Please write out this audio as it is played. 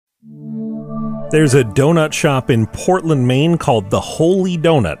There's a donut shop in Portland, Maine called the Holy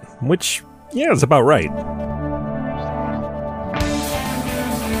Donut, which, yeah, is about right.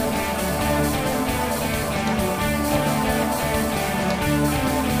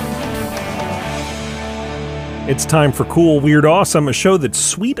 It's time for Cool, Weird, Awesome, a show that's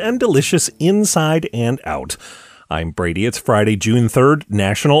sweet and delicious inside and out. I'm Brady. It's Friday, June 3rd,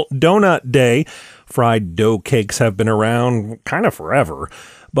 National Donut Day. Fried dough cakes have been around kind of forever,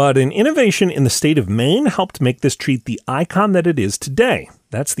 but an innovation in the state of Maine helped make this treat the icon that it is today.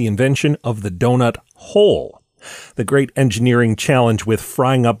 That's the invention of the donut hole. The great engineering challenge with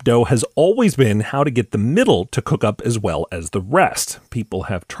frying up dough has always been how to get the middle to cook up as well as the rest. People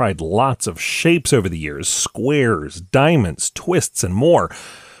have tried lots of shapes over the years, squares, diamonds, twists, and more.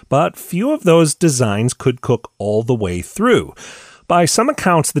 But few of those designs could cook all the way through. By some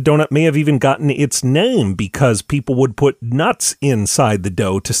accounts, the donut may have even gotten its name because people would put nuts inside the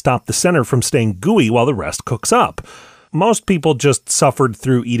dough to stop the center from staying gooey while the rest cooks up. Most people just suffered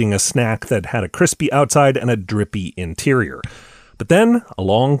through eating a snack that had a crispy outside and a drippy interior. But then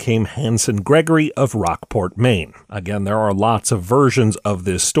along came Hanson Gregory of Rockport, Maine. Again, there are lots of versions of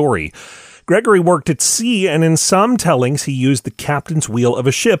this story. Gregory worked at sea, and in some tellings he used the captain's wheel of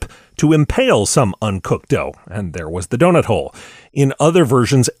a ship to impale some uncooked dough, and there was the donut hole. In other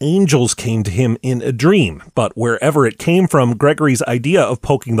versions, angels came to him in a dream, but wherever it came from, Gregory's idea of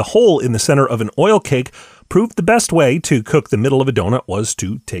poking the hole in the center of an oil cake proved the best way to cook the middle of a donut was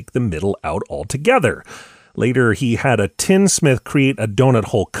to take the middle out altogether. Later, he had a tinsmith create a donut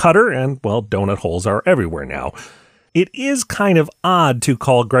hole cutter, and, well, donut holes are everywhere now. It is kind of odd to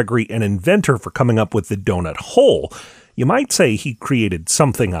call Gregory an inventor for coming up with the donut hole. You might say he created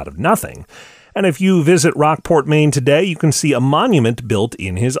something out of nothing. And if you visit Rockport, Maine today, you can see a monument built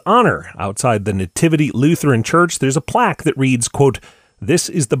in his honor. Outside the Nativity Lutheran Church, there's a plaque that reads, quote, "This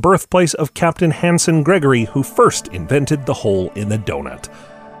is the birthplace of Captain Hanson Gregory, who first invented the hole in the donut."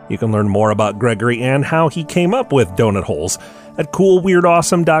 You can learn more about Gregory and how he came up with donut holes at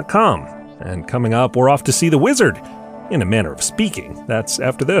coolweirdawesome.com. And coming up, we're off to see the wizard. In a manner of speaking. That's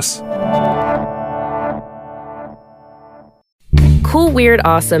after this. Cool Weird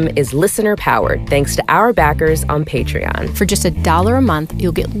Awesome is listener-powered thanks to our backers on Patreon. For just $1 a month,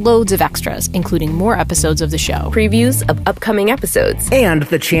 you'll get loads of extras, including more episodes of the show, previews of upcoming episodes, and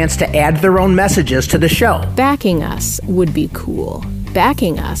the chance to add their own messages to the show. Backing us would be cool.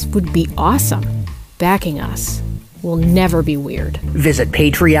 Backing us would be awesome. Backing us will never be weird. Visit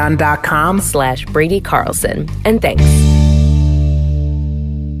patreon.com/Brady Carlson. And thanks.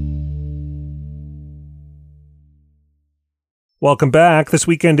 Welcome back. This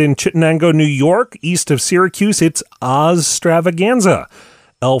weekend in Chittenango, New York, east of Syracuse, it's Ozstravaganza.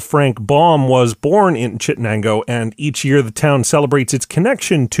 L. Frank Baum was born in Chittenango, and each year the town celebrates its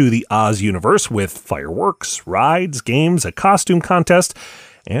connection to the Oz universe with fireworks, rides, games, a costume contest,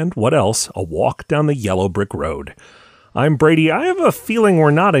 and what else? A walk down the yellow brick road. I'm Brady. I have a feeling we're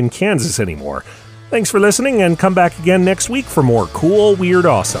not in Kansas anymore. Thanks for listening, and come back again next week for more Cool, Weird,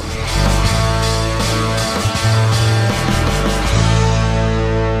 Awesome.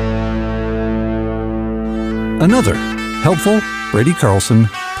 Another helpful Brady Carlson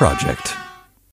project.